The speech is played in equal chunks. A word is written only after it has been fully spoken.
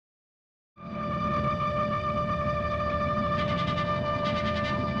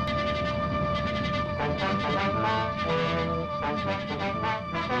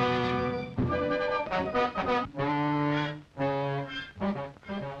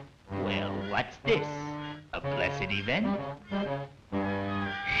Well, what's this? A blessed event?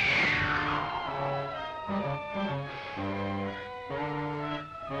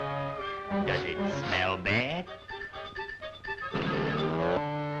 Does it smell bad?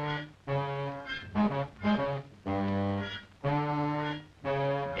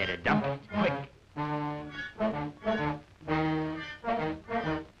 Better dump it, quick.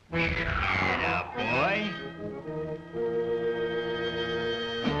 Get up, boy.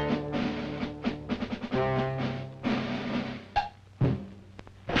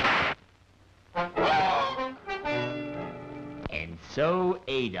 And so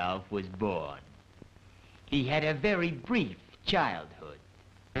Adolf was born. He had a very brief childhood.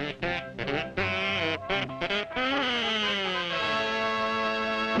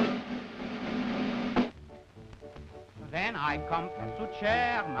 When I come to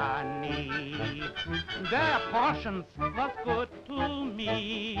Germany, their portions was good to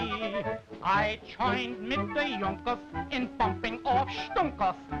me. I joined with the Junkers in pumping off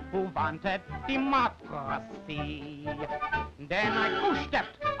Stunkers who wanted democracy. Then I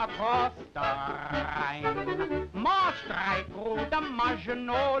two-stepped across the Rhine, marched right through the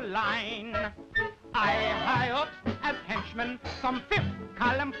Maginot Line. I hired as henchmen some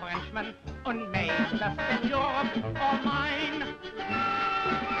fifth-column Frenchmen and made the state Europe all mine.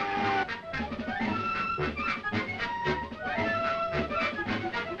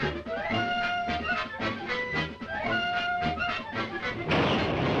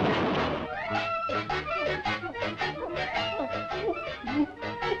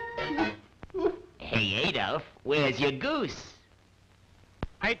 Hey, Adolf, where's your goose?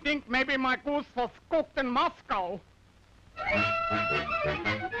 I think maybe my goose was cooked in Moscow.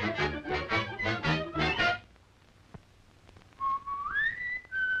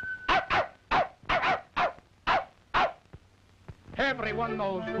 Everyone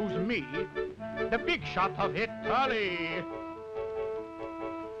knows who's me, the big shot of Italy.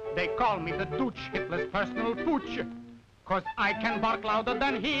 They call me the Dutch, Hitler's personal pooch, 'cause I can bark louder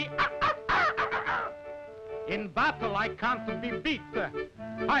than he. In battle I can't be beat.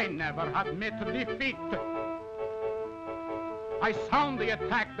 I never admit defeat. I sound the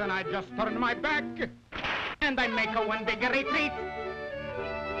attack, then I just turn my back, and I make a one big retreat.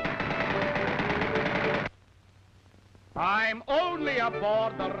 I'm only a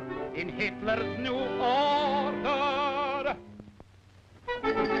border in Hitler's new order.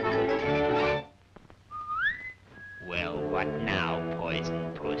 Well, what now,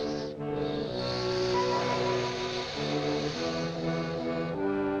 poison puss?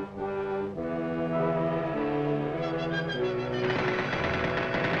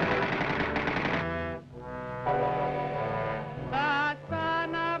 The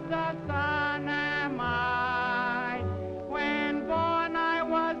son of the sun am I. When born I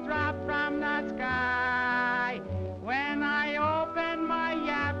was dropped from the sky. When I opened my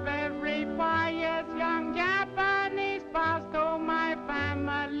yap, every pious young Japanese spouse to my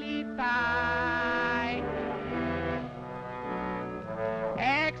family tie.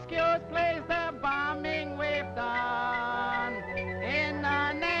 Excuse please the bombing we've done in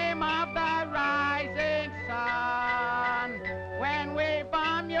the name of the rising sun. When we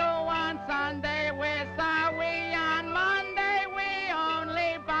bomb you on Sunday, we're sorry. On Monday, we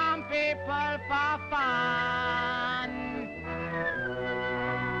only bomb people for fun.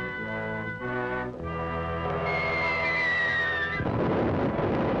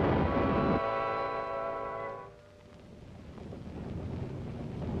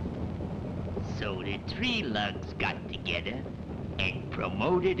 So the three lugs got together and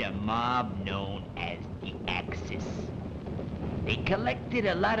promoted a mob known as the Axis. They collected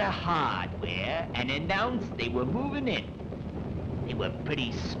a lot of hardware and announced they were moving in. They were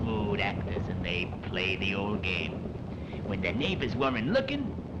pretty smooth actors and they played the old game. When the neighbors weren't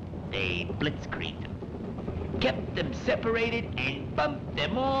looking, they blitzkrieged them, kept them separated and bumped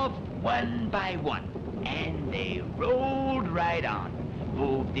them off one by one. And they rolled right on.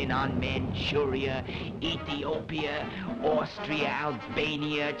 Moved in on Manchuria, Ethiopia, Austria,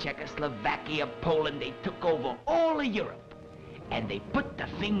 Albania, Czechoslovakia, Poland. They took over all of Europe. And they put the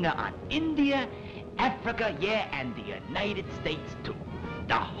finger on India, Africa, yeah, and the United States too.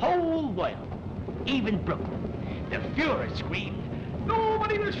 The whole world, even Brooklyn. The Fuhrer screamed,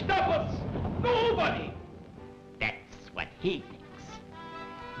 "Nobody will stop us! Nobody!" That's what he thinks.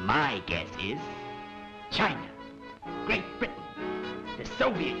 My guess is China, Great Britain, the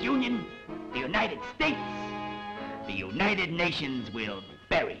Soviet Union, the United States, the United Nations will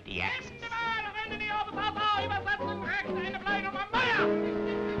bury the Axis. Vater, Übersetzung rechts, eine Bleib am Meier!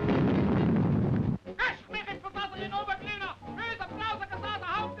 Ich mich in Versatzung in Oberkleiner, Höser, Brause, Gesade,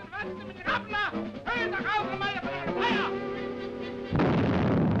 Haupt, in Westen mit Rappler, Höser, Hausen, meine Feier!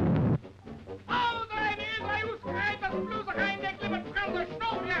 Hause, eine Israel, Uskreit, das Bluse, rein, der Klippen, Franse,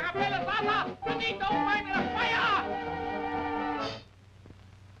 Schnurr, der Rappelle, Vater, bedient auf meine Feier!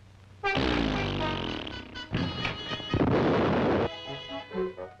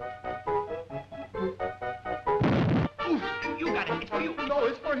 You got it. It's for you. No,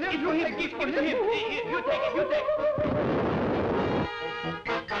 it's for him. It's for him. Give it to him. You take it. You take it.